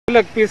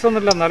Leg piece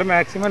ഒന്നുമില്ല, എന്നാലും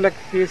maximum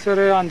leg piece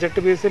ഒരു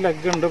 5-8 പീസ്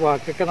ലെഗ് ഉണ്ട്.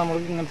 ബാക്കിയൊക്കെ നമ്മൾ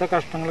ഇങ്ങനത്തെ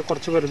കഷ്ണങ്ങൾ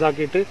കുറച്ച്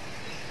വലുതാക്കിയിട്ട്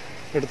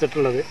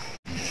എടുത്തിട്ടുള്ളത്.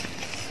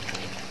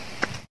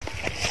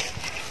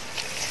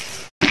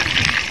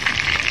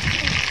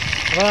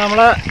 അപ്പോൾ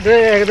നമ്മളെ ഇത്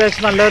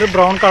ഏകദേശം നല്ലൊരു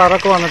ബ്രൗൺ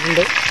കളറൊക്കെ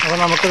വന്നിട്ടുണ്ട്. അപ്പോൾ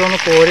നമുക്കിതൊന്ന്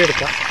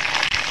കോരിയെടുക്കാം.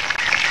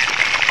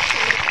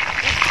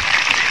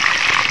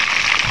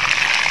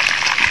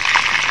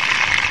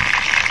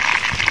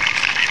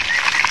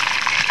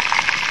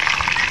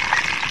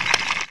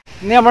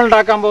 ഇനി നമ്മൾ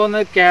ഉണ്ടാക്കാൻ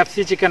പോകുന്നത്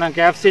KFC ചിക്കനാണ്.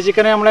 KFC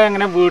ചിക്കൻ നമ്മൾ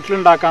എങ്ങനെ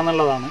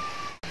വീട്ടിലുണ്ടാക്കാമെന്നുള്ളതാണ്.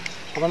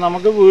 അപ്പോൾ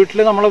നമുക്ക്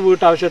നമ്മളെ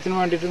വീട്ടാവശ്യത്തിന്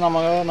വേണ്ടിയിട്ട്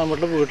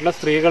നമ്മുടെ വീട്ടിലെ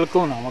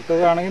സ്ത്രീകൾക്കും നമുക്ക്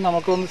വേണമെങ്കിൽ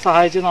നമുക്കൊന്ന്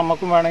സഹായിച്ച്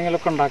നമുക്കും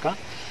വേണമെങ്കിലൊക്കെ ഉണ്ടാക്കാം.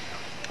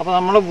 അപ്പോൾ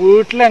നമ്മൾ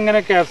വീട്ടിലെങ്ങനെ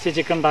KFC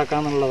ചിക്കൻ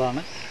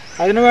ഉണ്ടാക്കാമെന്നുള്ളതാണ്.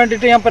 അതിന്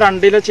വേണ്ടിയിട്ട് ഞാൻ ഇപ്പോൾ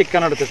 2 കിലോ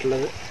ചിക്കൻ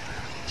എടുത്തിട്ടുള്ളത്.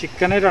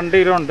 ചിക്കന് 2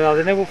 കിലോ ഉണ്ട്.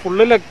 അതിന്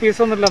ഫുള്ള് ലെഗ്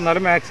പീസൊന്നുമില്ല,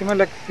 എന്നാലും മാക്സിമം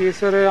ലെഗ്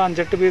പീസ് ഒരു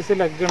 5-8 പീസ്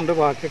ലെഗ് ഉണ്ട്.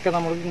 ബാക്കിയൊക്കെ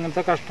നമ്മൾ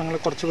ഇങ്ങനത്തെ കഷ്ണങ്ങൾ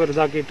കുറച്ച്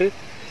വലുതാക്കിയിട്ട്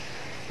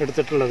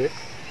എടുത്തിട്ടുള്ളത്.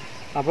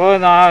 അപ്പോൾ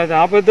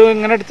ഞാനിപ്പോൾ ഇത്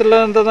ഇങ്ങനെ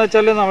എടുത്തുള്ളത് എന്താണെന്ന്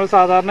വെച്ചാൽ നമ്മൾ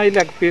സാധാരണ ഈ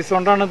ലെഗ് പീസ്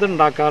കൊണ്ടാണ് ഇത്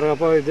ഉണ്ടാക്കാറ്.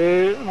 അപ്പോൾ ഇത്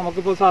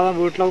നമുക്കിപ്പോൾ സാധാരണ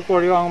വീട്ടിലൊക്കെ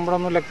കോഴി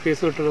വാങ്ങുമ്പോഴൊന്നും ലെഗ്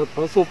പീസ് കിട്ടുള്ളൂ.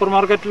 ഇപ്പോൾ സൂപ്പർ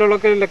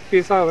മാർക്കറ്റിലൊക്കെ ലെഗ്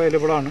പീസ്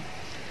അവൈലബിൾ ആണ്.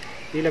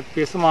 ഈ ലെഗ്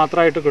പീസ്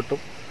മാത്രമായിട്ട്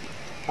കിട്ടും.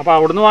 അപ്പോൾ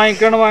അവിടുന്ന്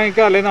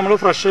വാങ്ങിക്കുക, അല്ലെങ്കിൽ നമ്മൾ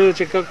ഫ്രഷ്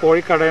ചിക്കൻ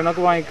കോഴി കടയിൽ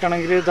നിന്നൊക്കെ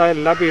വാങ്ങിക്കുകയാണെങ്കിൽ ഇത്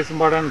എല്ലാ പീസും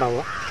പാടെ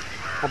ഉണ്ടാവുക.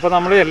 അപ്പോൾ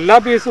നമ്മൾ എല്ലാ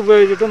പീസും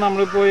ഉപയോഗിച്ചിട്ട്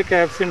നമ്മളിപ്പോൾ ഈ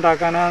KFC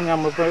ഉണ്ടാക്കാനാണ്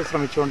നമ്മളിപ്പോൾ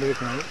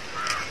ശ്രമിച്ചുകൊണ്ടിരിക്കുന്നത്.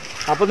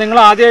 അപ്പോൾ നിങ്ങൾ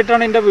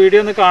ആദ്യമായിട്ടാണ് എൻ്റെ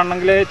വീഡിയോ ഒന്ന്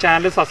കാണണമെങ്കിൽ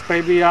ചാനൽ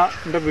സബ്സ്ക്രൈബ്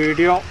ചെയ്യുക. എൻ്റെ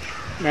വീഡിയോ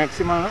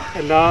മാക്സിമം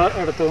എല്ലാ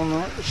ഇടത്തും ഒന്ന്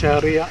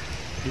ഷെയർ ചെയ്യുക,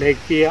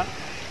 ലൈക്ക് ചെയ്യുക.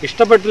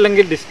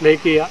 ഇഷ്ടപ്പെട്ടില്ലെങ്കിൽ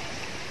ഡിസ്ലൈക്ക് ചെയ്യുക.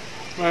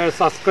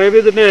 സബ്സ്ക്രൈബ്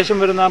ചെയ്തതിന് ശേഷം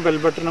വരുന്ന ബെൽ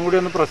ബട്ടണും കൂടി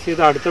ഒന്ന് പ്രസ്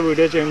ചെയ്ത് അടുത്ത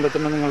വീഡിയോ ചെയ്യുമ്പോൾ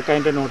തന്നെ നിങ്ങൾക്ക്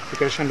അതിൻ്റെ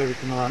നോട്ടിഫിക്കേഷൻ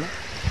ലഭിക്കുന്നതാണ്.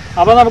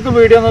 അപ്പോൾ നമുക്ക്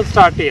വീഡിയോ ഒന്ന്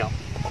സ്റ്റാർട്ട് ചെയ്യാം.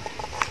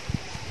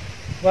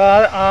 അപ്പോൾ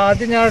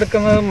ആദ്യം ഞാൻ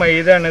എടുക്കുന്നത്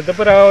മൈദയാണ്.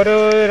 ഇതിപ്പോൾ ഒരു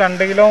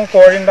 2 കിലോ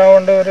കോഴി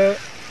ഉണ്ടാവുകൊണ്ട് ഒരു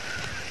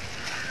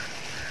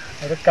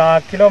 1/4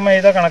 കിലോ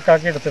മൈദ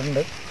കണക്കാക്കി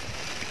എടുത്തിട്ടുണ്ട്.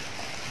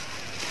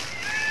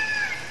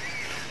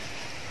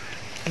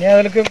 ഇനി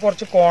അതിലേക്ക്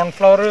കുറച്ച്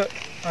കോൺഫ്ലവർ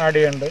ആഡ്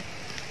ചെയ്യുന്നുണ്ട്.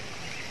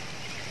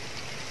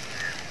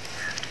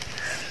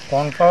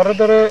 കോൺഫ്ലവർ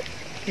ഇതൊരു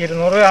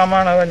 200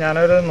 ഗ്രാമാണ്.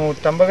 ഞാനൊരു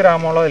 150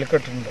 ഗ്രാമോളം അതിലേക്ക്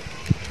ഇട്ടിട്ടുണ്ട്.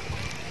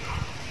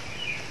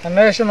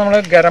 അതിന് ശേഷം നമ്മൾ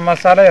ഗരം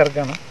മസാല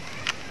ചേർക്കണം.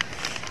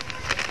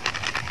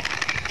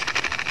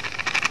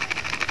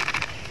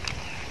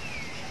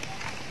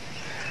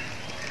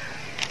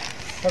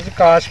 കുറച്ച്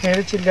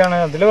കാശ്മീരി ചില്ലിയാണ്.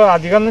 അതിൽ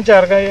അധികം ഒന്നും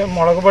ചേർക്കാൻ,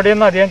 മുളക്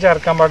പൊടിയൊന്നും അധികം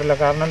ചേർക്കാൻ പാടില്ല.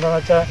 കാരണം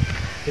എന്താണെന്ന് വെച്ചാൽ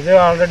ഇത്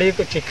ആൾറെഡി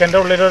ചിക്കൻ്റെ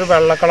ഉള്ളിലൊരു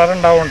വെള്ള കളർ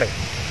ഉണ്ടാവുകൊണ്ടേ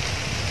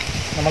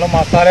നമ്മൾ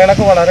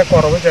മസാലകളൊക്കെ വളരെ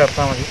കുറവ്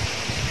ചേർത്താൽ മതി.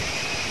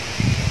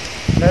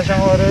 അതിനുശേഷം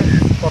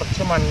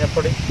കുറച്ച്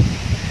മഞ്ഞൾപ്പൊടി,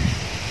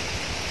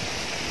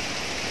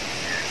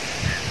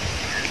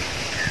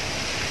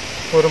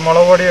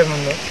 കുരുമുളക് പൊടി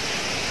വരുന്നുണ്ട്.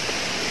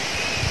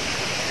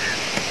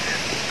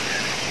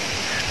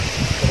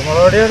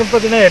 കുരുമുളക് പൊടി ഇപ്പോൾ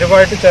ഇതിന്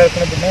എരിവായിട്ട്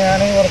ചേർക്കണം. പിന്നെ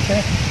ഞാൻ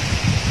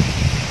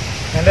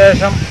അതിൻ്റെ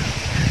ശേഷം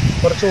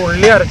കുറച്ച്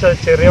ഉള്ളി അരച്ചത്,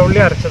 ചെറിയ ഉള്ളി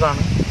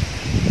അരച്ചതാണ്,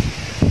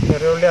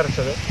 ചെറിയ ഉള്ളി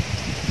അരച്ചത്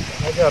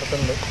അത്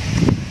ചേർക്കുന്നുണ്ട്.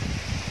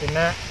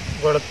 പിന്നെ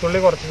വെളുത്തുള്ളി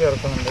കുറച്ച്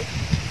ചേർക്കുന്നുണ്ട്.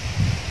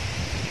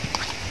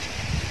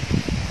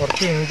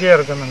 കുറച്ച് ഇഞ്ചി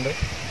ചേർക്കുന്നുണ്ട്.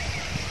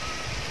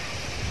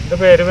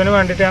 ഇതിപ്പോൾ എരിവിന്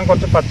വേണ്ടിയിട്ട് ഞാൻ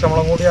കുറച്ച്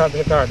പച്ചമുളകും കൂടി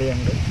അതിലേക്ക് ആഡ്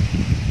ചെയ്യുന്നുണ്ട്.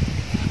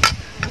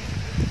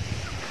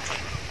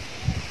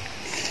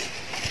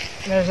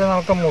 അതിനുശേഷം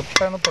നമുക്ക് മുട്ട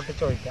ഒന്ന്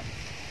പൊട്ടിച്ച് ഒഴിക്കാം.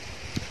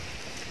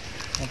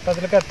 മുട്ട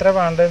അതിലേക്ക് എത്ര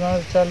വേണ്ടതെന്ന്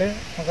വെച്ചാൽ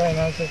നമുക്ക്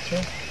അതിനനുസരിച്ച്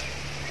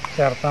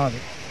ചേർത്താൽ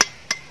മതി.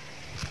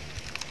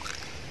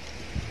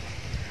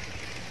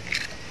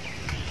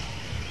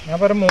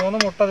 ഞാനിപ്പോൾ ഒരു 3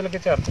 മുട്ട അതിലേക്ക്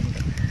ചേർത്തിട്ടുണ്ട്.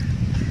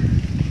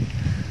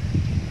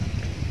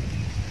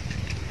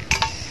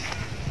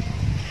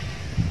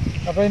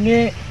 അപ്പോൾ ഇനി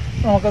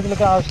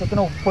നമുക്കതിലേക്ക്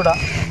ആവശ്യത്തിന് ഉപ്പിടാം.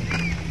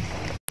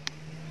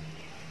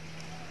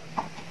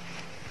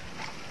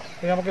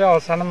 നമുക്ക്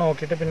അവസാനം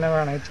നോക്കിയിട്ട് പിന്നെ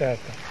വേണമെങ്കിൽ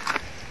ചേർക്കാം.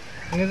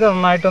 ഇനി ഇത്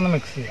നന്നായിട്ടൊന്ന്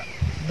മിക്സ് ചെയ്യാം.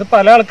 ഇത്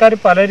പല ആൾക്കാർ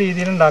പല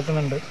രീതിയിൽ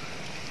ഉണ്ടാക്കുന്നുണ്ട്.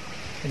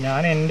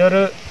 ഞാൻ എൻ്റെ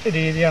ഒരു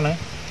രീതിയാണ്,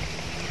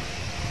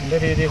 എൻ്റെ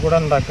രീതിയിൽ കൂടെ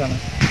ഉണ്ടാക്കുകയാണ്.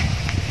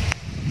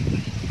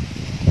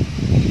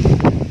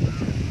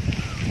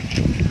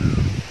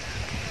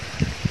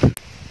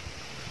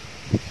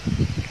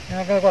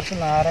 ഞങ്ങൾക്ക് കുറച്ച്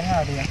നാരങ്ങ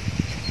ആഡ് ചെയ്യാം.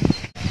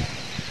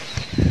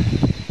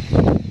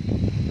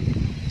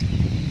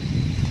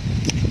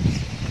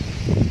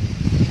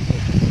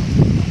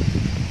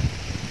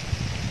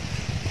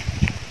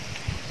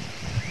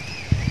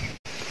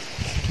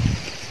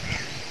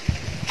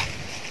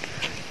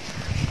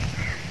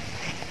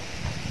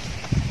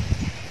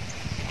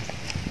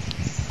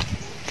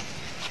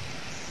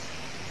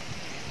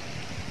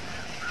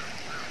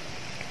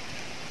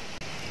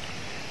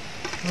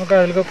 നമുക്ക്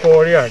അതിലേക്ക്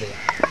കോഴി ആഡ് ചെയ്യാം.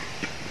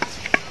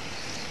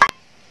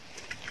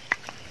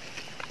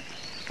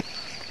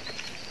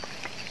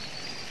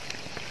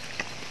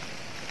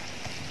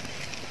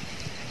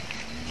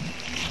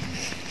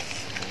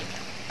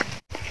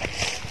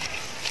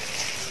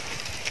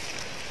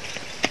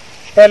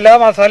 ഇപ്പോൾ എല്ലാ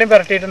മസാലയും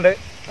പുരട്ടിയിട്ടുണ്ട്.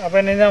 അപ്പോൾ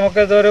ഇനി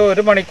നമുക്കിതൊരു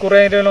 1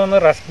 മണിക്കൂറെങ്കിലും ഒന്ന്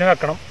റെസ്റ്റിന്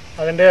വെക്കണം.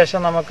 അതിൻ്റെ ശേഷം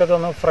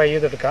നമുക്കിതൊന്ന് ഫ്രൈ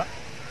ചെയ്തെടുക്കാം.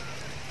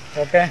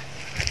 ഓക്കെ,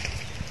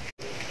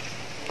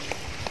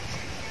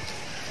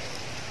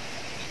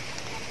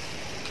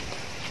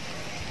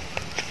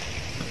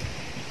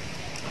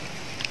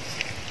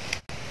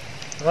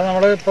 അപ്പോൾ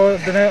നമ്മൾ ഇപ്പോൾ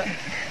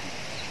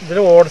ഇതിൽ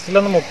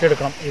ഓട്സിലൊന്ന്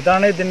മുക്കിയെടുക്കണം.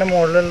 ഇതാണ് ഇതിൻ്റെ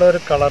മുകളിലുള്ള ഒരു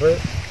കളറ്,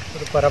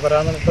 ഒരു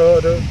പരപരാന്ന് പറഞ്ഞിട്ട്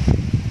ഒരു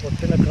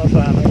ഒട്ടി നിൽക്കുന്ന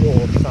സാധനം ഈ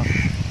ഓട്സാണ്.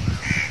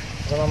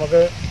 അപ്പോൾ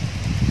നമുക്ക്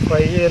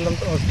ഫ്രൈ ചെയ്യലും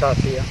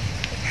സ്റ്റാർട്ട് ചെയ്യാം.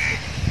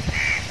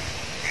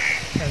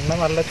 എണ്ണ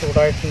നല്ല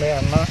ചൂടായിട്ടുണ്ട്.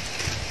 എണ്ണ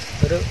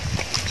ഒരു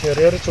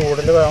ചെറിയൊരു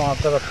ചൂടിൽ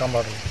മാത്രമേ വെക്കാൻ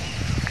പാടുള്ളൂ.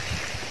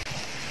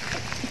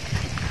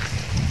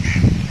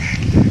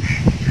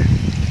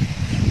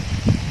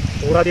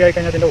 ചൂടാതിയായി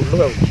കഴിഞ്ഞാൽ അതിൻ്റെ ഉള്ളു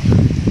വേവും.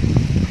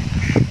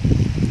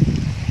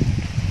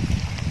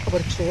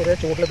 അപ്പോൾ ഒരു ചെറിയ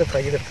ചൂടിലിത്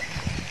ഫ്രൈ ചെയ്തെടുക്കാം.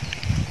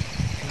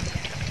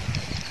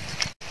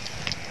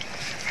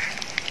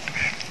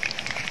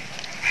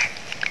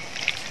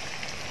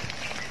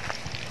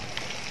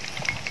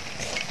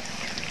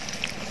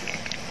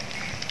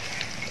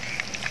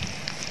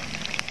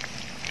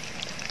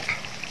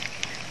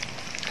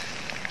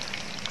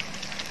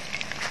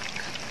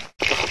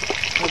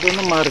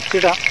 അതൊന്ന്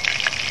മറിച്ചിടാം,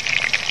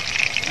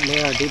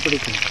 അല്ലെങ്കിൽ അടി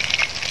പിടിക്കും.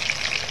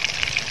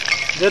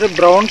 ഇതൊരു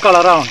ബ്രൗൺ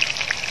കളറാവണം,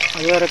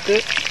 അതുവരക്ക്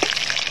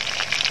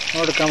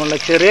എടുക്കാൻ പാടില്ല.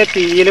 ചെറിയ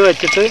തീയിൽ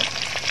വെച്ചിട്ട്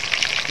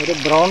ഒരു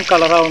ബ്രൗൺ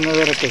കളറാവുന്നത്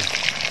വരക്ക്.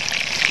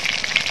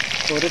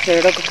 ഒരു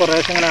സൈഡൊക്കെ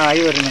കുറേശ്ശെ ഇങ്ങനെ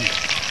ആയി വരുന്നുണ്ട്.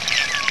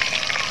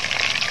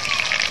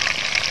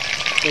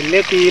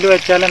 വലിയ തീയിൽ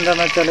വെച്ചാൽ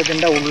എന്താണെന്ന് വെച്ചാൽ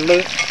ഇതിൻ്റെ ഉള്ള്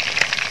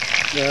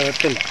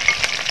വേഗത്തില്ല.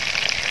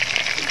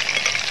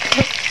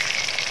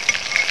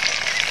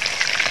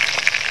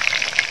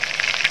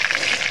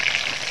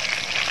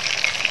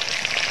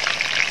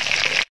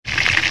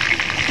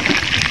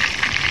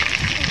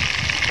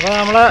 അപ്പോൾ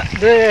നമ്മൾ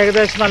ഇത്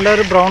ഏകദേശം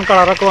നല്ലൊരു ബ്രൗൺ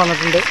കളറൊക്കെ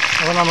വന്നിട്ടുണ്ട്.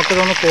 അപ്പോൾ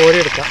നമുക്കിതൊന്ന്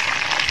കോരിയെടുക്കാം.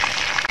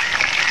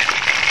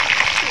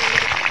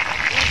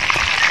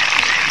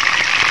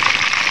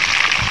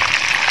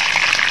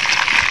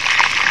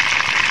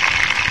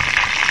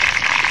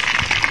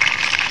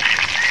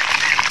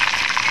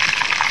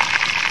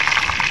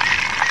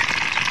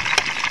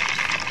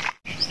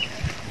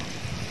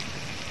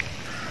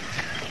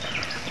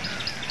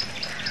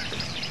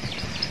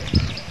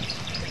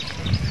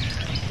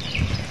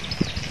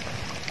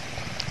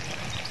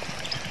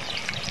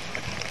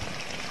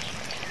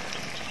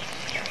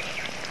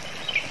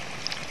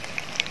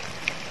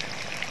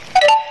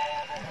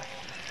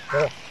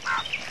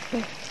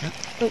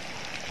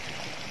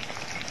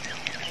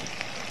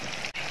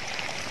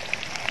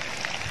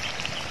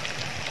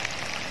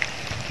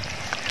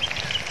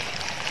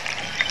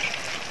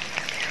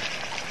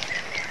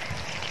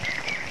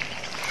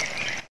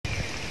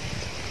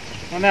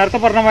 നേരത്തെ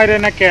പറഞ്ഞ മാതിരി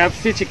തന്നെ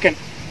KFC ചിക്കൻ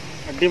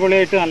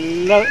അടിപൊളിയായിട്ട്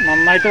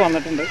നന്നായിട്ട്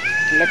വന്നിട്ടുണ്ട്.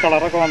 നല്ല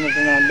കളറൊക്കെ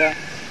വന്നിട്ടുണ്ട്. നല്ല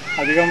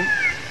അധികം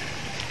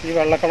ഈ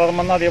വെള്ള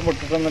കളറുമെന്ന് അധികം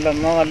പൊട്ടിട്ടൊന്നുമില്ല.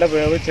 എന്നാൽ നല്ല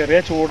വേവ്, ചെറിയ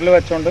ചൂടിൽ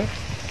വെച്ചുകൊണ്ട്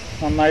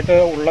നന്നായിട്ട്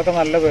ഉള്ളൊക്കെ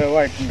നല്ല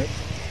വേവായിട്ടുണ്ട്.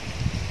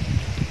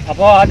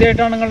 അപ്പോൾ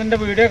ആദ്യമായിട്ടാണ് നിങ്ങൾ എൻ്റെ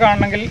വീഡിയോ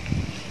കാണണമെങ്കിൽ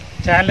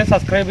ചാനൽ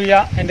സബ്സ്ക്രൈബ്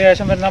ചെയ്യുക. അതിൻ്റെ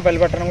ശേഷം വരുന്ന ബെൽ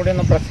ബട്ടൺ കൂടി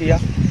ഒന്ന് പ്രസ് ചെയ്യുക.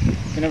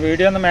 പിന്നെ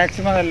വീഡിയോ ഒന്ന്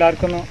മാക്സിമം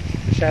എല്ലാവർക്കും ഒന്ന്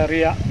ഷെയർ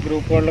ചെയ്യുക.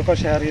 ഗ്രൂപ്പുകളിലൊക്കെ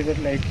ഷെയർ ചെയ്ത്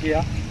ലൈക്ക്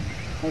ചെയ്യുക.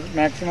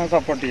 മാക്സിമം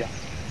സപ്പോർട്ട് ചെയ്യുക.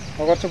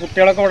 അപ്പോൾ കുറച്ച്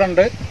കുട്ടികളൊക്കെ ഇവിടെ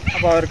ഉണ്ട്.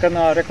 അപ്പോൾ അവരൊക്കെ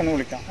ഒന്ന്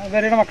വിളിക്കാം.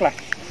 വരെയുടെ മക്കളെ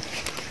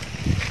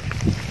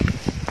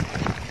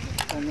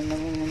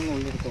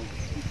ഉള്ളെടുത്തോ,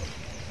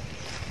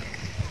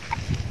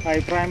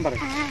 അഭിപ്രായം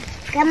പറയും.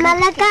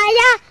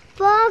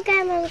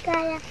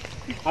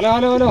 ഹലോ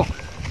ഹലോ ഹലോ,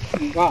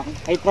 വാ,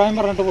 അഭിപ്രായം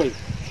പറഞ്ഞിട്ട് പോയി.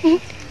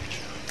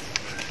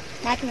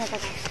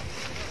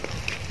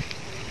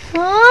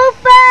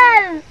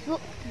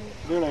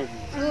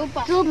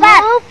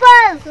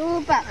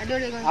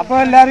 അപ്പോൾ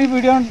എല്ലാവരും ഈ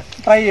വീഡിയോ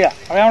ട്രൈ ചെയ്യാം.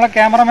 അപ്പോൾ നമ്മളെ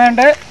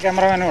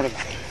ക്യാമറമാന്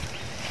കൊടുക്കാം.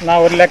 എന്നാ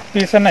ഒരു ലെഗ്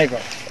പീസ് തന്നെ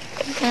ആയിക്കോട്ടെ.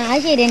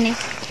 ശരി തന്നെ.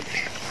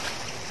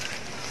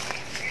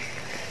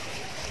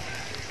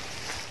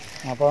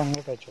 അപ്പോൾ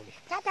നിങ്ങൾ കഴിച്ചോളൂ.